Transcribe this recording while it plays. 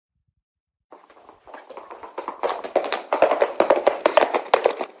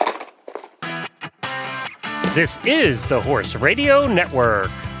This is the Horse Radio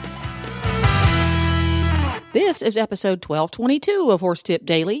Network. This is episode 1222 of Horse Tip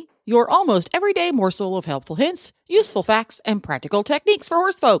Daily, your almost everyday morsel of helpful hints, useful facts, and practical techniques for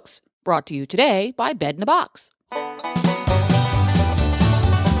horse folks. Brought to you today by Bed in a Box.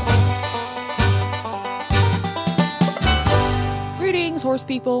 Greetings, horse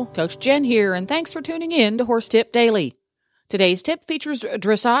people. Coach Jen here, and thanks for tuning in to Horse Tip Daily. Today's tip features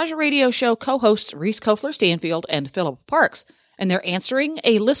Dressage Radio Show co-hosts Reese Stanfield and Philip Parks, and they're answering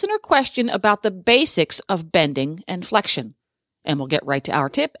a listener question about the basics of bending and flexion. And we'll get right to our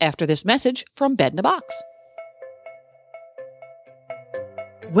tip after this message from Bed in a Box.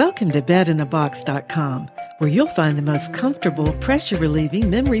 Welcome to bedinabox.com, where you'll find the most comfortable, pressure-relieving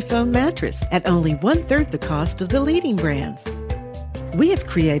memory foam mattress at only 1/3 the cost of the leading brands. We have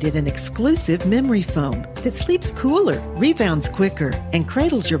created an exclusive memory foam that sleeps cooler, rebounds quicker, and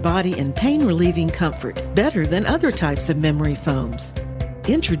cradles your body in pain-relieving comfort better than other types of memory foams.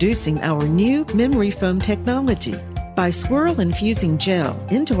 Introducing our new memory foam technology. By swirl-infusing gel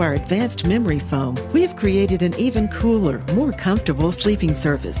into our advanced memory foam, we have created an even cooler, more comfortable sleeping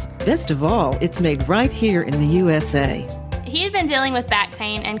surface. Best of all, it's made right here in the USA. He had been dealing with back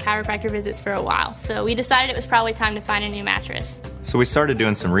pain and chiropractor visits for a while, so we decided it was probably time to find a new mattress. So we started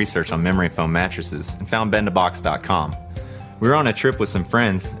doing some research on memory foam mattresses and found bedinabox.com. We were on a trip with some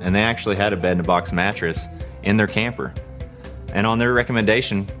friends, and they actually had a bed-in-a-box mattress in their camper. And on their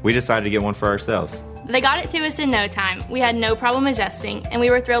recommendation, we decided to get one for ourselves. They got it to us in no time. We had no problem adjusting, and we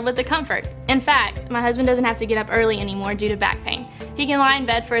were thrilled with the comfort. In fact, my husband doesn't have to get up early anymore due to back pain. He can lie in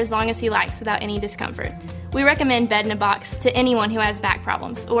bed for as long as he likes without any discomfort. We recommend Bed in a Box to anyone who has back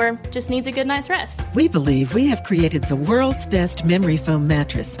problems or just needs a good night's rest. We believe we have created the world's best memory foam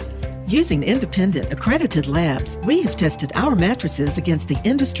mattress. Using independent, accredited labs, we have tested our mattresses against the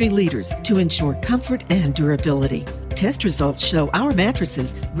industry leaders to ensure comfort and durability. Test results show our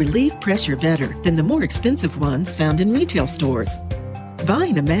mattresses relieve pressure better than the more expensive ones found in retail stores.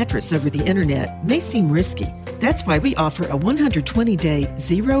 Buying a mattress over the internet may seem risky. That's why we offer a 120-day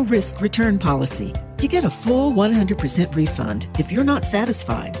zero-risk return policy. You get a full 100% refund if you're not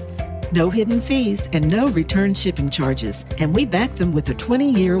satisfied. No hidden fees and no return shipping charges, and we back them with a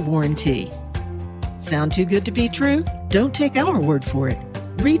 20-year warranty. Sound too good to be true? Don't take our word for it.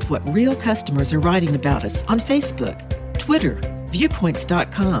 Read what real customers are writing about us on Facebook, Twitter,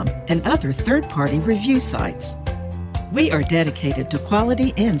 Viewpoints.com, and other third-party review sites. We are dedicated to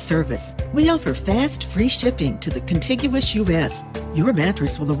quality and service. We offer fast, free shipping to the contiguous U.S. Your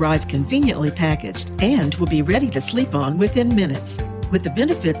mattress will arrive conveniently packaged and will be ready to sleep on within minutes. With the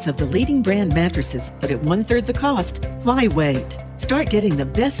benefits of the leading brand mattresses, but at 1/3 the cost, why wait? Start getting the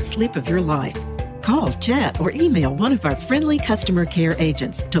best sleep of your life. Call, chat, or email one of our friendly customer care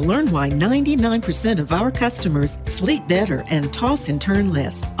agents to learn why 99% of our customers sleep better and toss and turn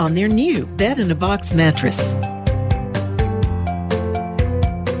less on their new Bed in a Box mattress.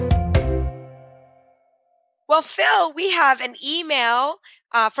 Well, Phil, we have an email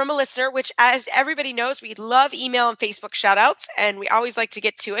from a listener, which, as everybody knows, we love email and Facebook shout-outs, and we always like to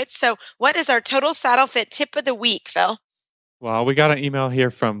get to it. So what is our Total Saddle Fit tip of the week, Phil? Well, we got an email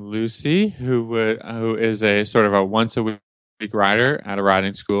here from Lucy, who is a sort of a once-a-week rider at a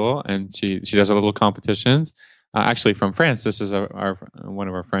riding school, and she does a little competitions. Actually, from France. This is one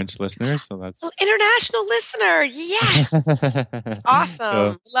of our French listeners, so that's international listener. Yes, it's awesome.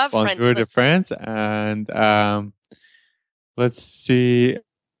 So, love French listeners. to France, and let's see.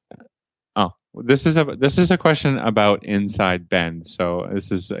 Oh, this is a question about inside bend. So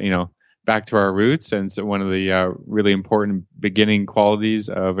this is back to our roots, and so one of the really important beginning qualities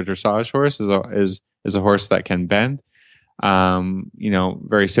of a dressage horse is a horse that can bend.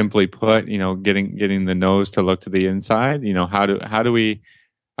 Very simply put, getting the nose to look to the inside. How do we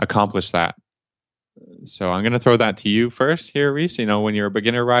accomplish that? So I'm going to throw that to you first here, Reese. When you're a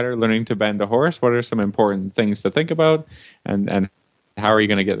beginner rider learning to bend a horse, what are some important things to think about, and how are you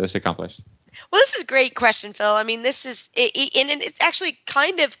going to get this accomplished? Well, this is a great question, Phil. I mean, this is, and it's actually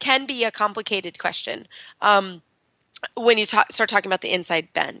kind of can be a complicated question when you start talking about the inside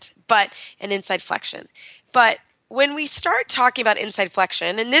bend, and inside flexion. But when we start talking about inside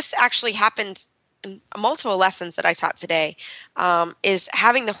flexion, and this actually happened in multiple lessons that I taught today, is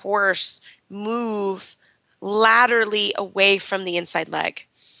having the horse move laterally away from the inside leg.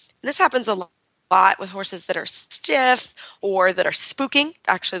 And this happens a lot with horses that are stiff or that are spooking.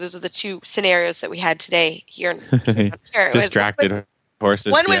 Actually, those are the two scenarios that we had today here in distracted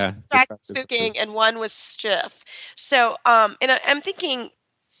horses. One was distracted, spooking, and one was stiff. So, and I'm thinking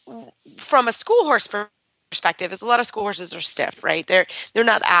from a school horse perspective is a lot of school horses are stiff, right? They're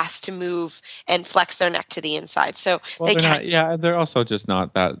not asked to move and flex their neck to the inside, so Well, they they're can't. not. Yeah, they're also just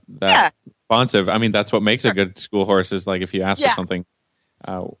not that Yeah, responsive. I mean, that's what makes sure. a good school horse. Is like if you ask for Yeah, something,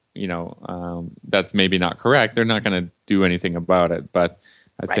 that's maybe not correct. They're not going to do anything about it. But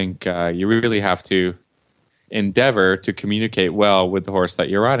I right. think you really have to endeavor to communicate well with the horse that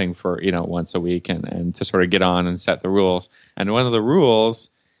you're riding for, once a week, and to sort of get on and set the rules. And one of the rules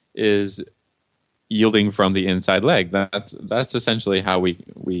is yielding from the inside leg. That's essentially how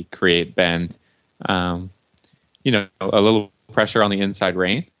we create bend. A little pressure on the inside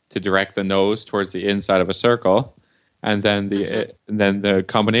rein to direct the nose towards the inside of a circle, and then the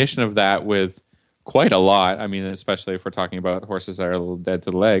combination of that with quite a lot. I mean, especially if we're talking about horses that are a little dead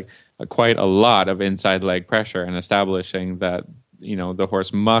to the leg, quite a lot of inside leg pressure, and establishing that the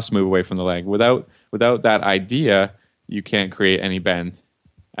horse must move away from the leg. Without that idea, you can't create any bend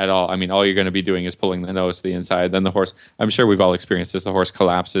at all. I mean, all you're going to be doing is pulling the nose to the inside. Then the horse, I'm sure we've all experienced this, the horse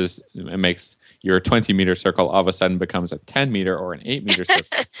collapses and makes your 20-meter circle all of a sudden becomes a 10-meter or an 8-meter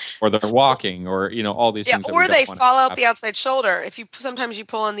circle, or they're walking, or all these things. Or they fall out the outside shoulder. Sometimes you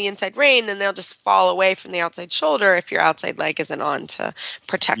pull on the inside rein, then they'll just fall away from the outside shoulder if your outside leg isn't on to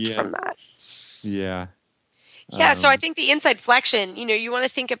protect from that. Yeah. Yeah, so I think the inside flexion, you want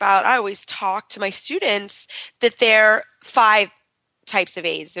to think about, I always talk to my students that there are 5 types of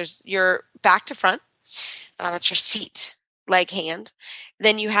aids. There's your back to front, that's your seat, leg, hand.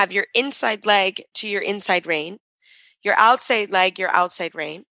 Then you have your inside leg to your inside rein, your outside leg, your outside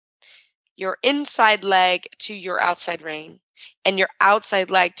rein, your inside leg to your outside rein, and your outside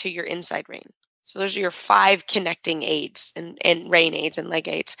leg to your inside rein. So those are your 5 connecting aids and rein aids and leg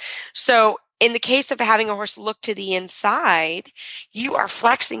aids. So in the case of having a horse look to the inside, you are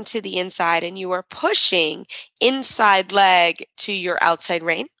flexing to the inside and you are pushing inside leg to your outside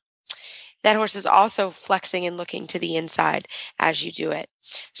rein. That horse is also flexing and looking to the inside as you do it.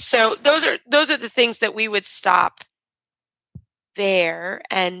 So those are the things that we would stop there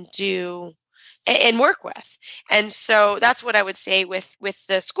and do and work with. And so that's what I would say with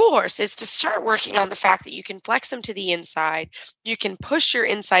the school horse, is to start working on the fact that you can flex them to the inside, you can push your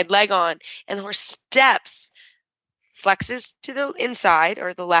inside leg on, and the horse steps, flexes to the inside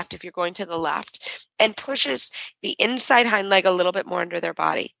or the left if you're going to the left, and pushes the inside hind leg a little bit more under their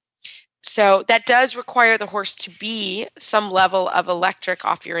body. So that does require the horse to be some level of electric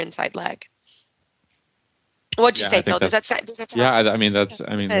off your inside leg. What'd you say, Phil? Does that sound? Yeah, I mean that's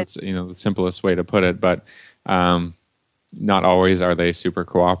the simplest way to put it, but not always are they super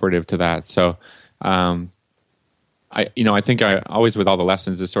cooperative to that. So I think I always, with all the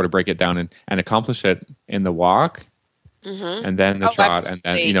lessons, is sort of break it down and accomplish it in the walk, and then the trot, and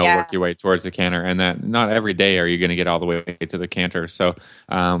then work your way towards the canter. And that not every day are you going to get all the way to the canter. So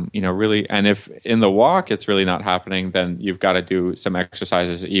really, and if in the walk it's really not happening, then you've got to do some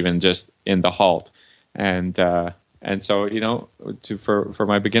exercises even just in the halt. And so for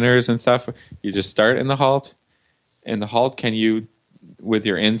my beginners and stuff, you just start in the halt. In the halt, can you, with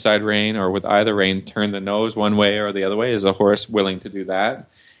your inside rein or with either rein, turn the nose one way or the other way? Is a horse willing to do that?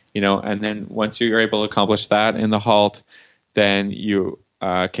 And then once you're able to accomplish that in the halt, then you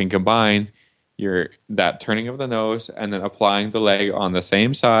can combine that turning of the nose and then applying the leg on the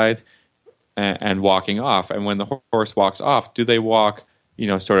same side and walking off. And when the horse walks off, do they walk,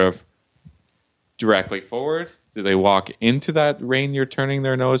 sort of directly forward? Do they walk into that rein you're turning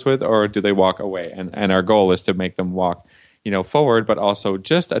their nose with, or do they walk away? And our goal is to make them walk, forward, but also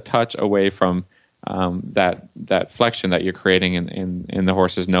just a touch away from that flexion that you're creating in the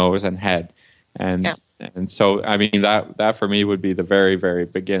horse's nose and head. And so, I mean, that for me would be the very, very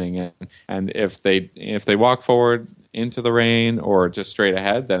beginning. And if they walk forward into the rein or just straight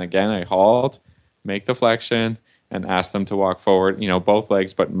ahead, then again, I halt, make the flexion, and ask them to walk forward, both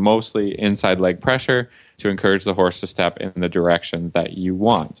legs, but mostly inside leg pressure to encourage the horse to step in the direction that you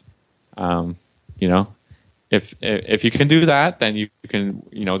want. If you can do that, then you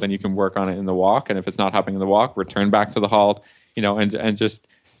can work on it in the walk. And if it's not happening in the walk, return back to the halt, and just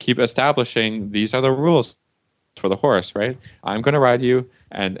keep establishing these are the rules for the horse, right? I'm going to ride you,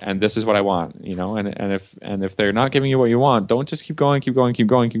 and this is what I want, and if they're not giving you what you want, don't just keep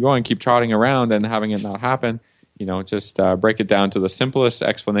trotting around and having it not happen. Just break it down to the simplest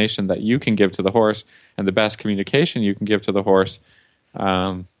explanation that you can give to the horse and the best communication you can give to the horse.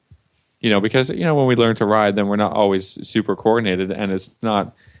 Because, when we learn to ride, then we're not always super coordinated, and it's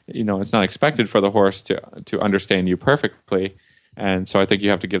not expected for the horse to understand you perfectly. And so I think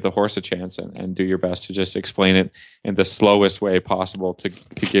you have to give the horse a chance and do your best to just explain it in the slowest way possible to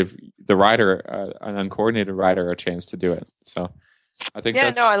give the rider, an uncoordinated rider, a chance to do it. So I think Yeah,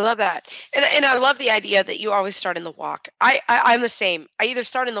 that's no, I love that. And I love the idea that you always start in the walk. I'm the same. I either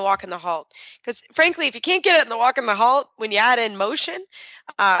start in the walk and the halt. Because frankly, if you can't get it in the walk and the halt, when you add in motion,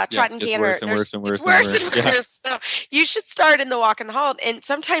 yeah, trot it and gets canter, worse and worse and it's worse and worse worse. and Yeah, worse. So you should start in the walk and the halt. And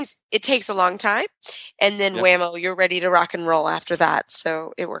sometimes it takes a long time. And then yeah. whammo, you're ready to rock and roll after that.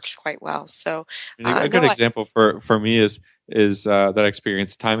 So it works quite well. So And a good no, example for me is that I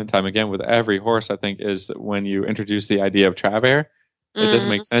experienced time and time again with every horse. I think is when you introduce the idea of trav it doesn't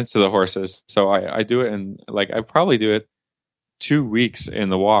mhm, make sense to the horses. So I do it in like I probably do it 2 weeks in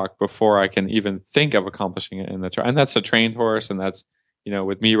the walk before I can even think of accomplishing it in the and that's a trained horse, and that's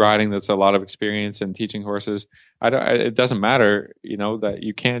with me riding, that's a lot of experience and teaching horses. It doesn't matter, that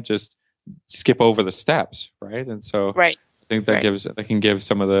you can't just skip over the steps, right? And so right, I think right. that can give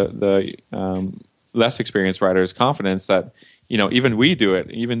some of the less experienced riders confidence that even we do it,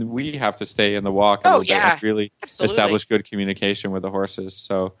 even we have to stay in the walk a Oh little bit and yeah, really absolutely. establish good communication with the horses.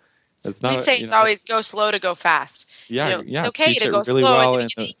 So it's We not say it's always go slow to go fast. yeah, It's yeah, okay teach to it go really slow in well, the and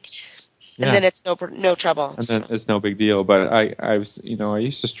beginning, and yeah, then it's no trouble. and then So. it's no big deal. But I was I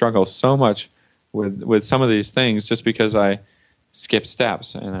used to struggle so much with some of these things just because I skip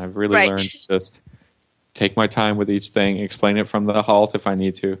steps, and I've really Right. learned to just take my time with each thing, explain it from the halt if I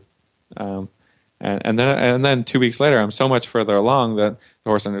need to, and then 2 weeks later I'm so much further along that the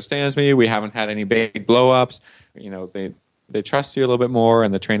horse understands me. We haven't had any big blow ups. They trust you a little bit more,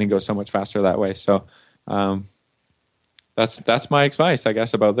 and the training goes so much faster that way. So that's my advice, I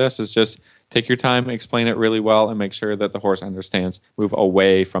guess, about this is just take your time, explain it really well, and make sure that the horse understands. Move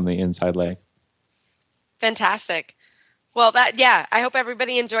away from the inside leg. Fantastic. Well, I hope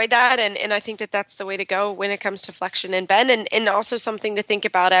everybody enjoyed that, and I think that that's the way to go when it comes to flexion and bend, and also something to think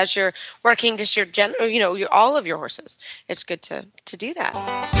about as you're working just your all of your horses. It's good to do that.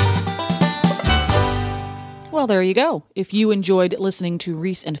 Well, there you go. If you enjoyed listening to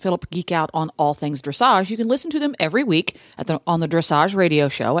Reese and Philip geek out on all things dressage, you can listen to them every week on the Dressage Radio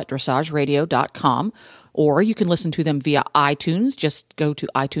Show at dressageradio.com, or you can listen to them via iTunes. Just go to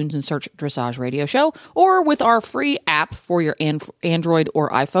iTunes and search Dressage Radio Show, or with our free app for your Android or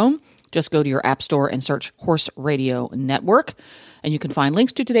iPhone. Just go to your app store and search Horse Radio Network, and you can find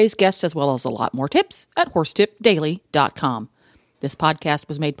links to today's guests as well as a lot more tips at horsetipdaily.com. This podcast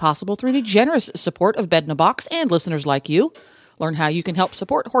was made possible through the generous support of Bed in a Box and listeners like you. Learn how you can help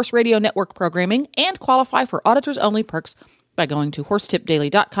support Horse Radio Network programming and qualify for auditors-only perks by going to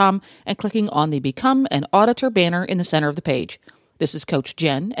horsetipdaily.com and clicking on the Become an Auditor banner in the center of the page. This is Coach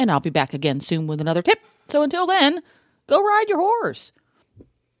Jen, and I'll be back again soon with another tip. So until then, go ride your horse.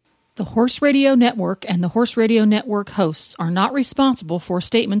 The Horse Radio Network and the Horse Radio Network hosts are not responsible for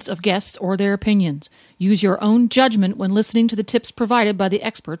statements of guests or their opinions. Use your own judgment when listening to the tips provided by the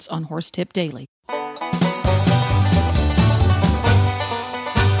experts on Horse Tip Daily.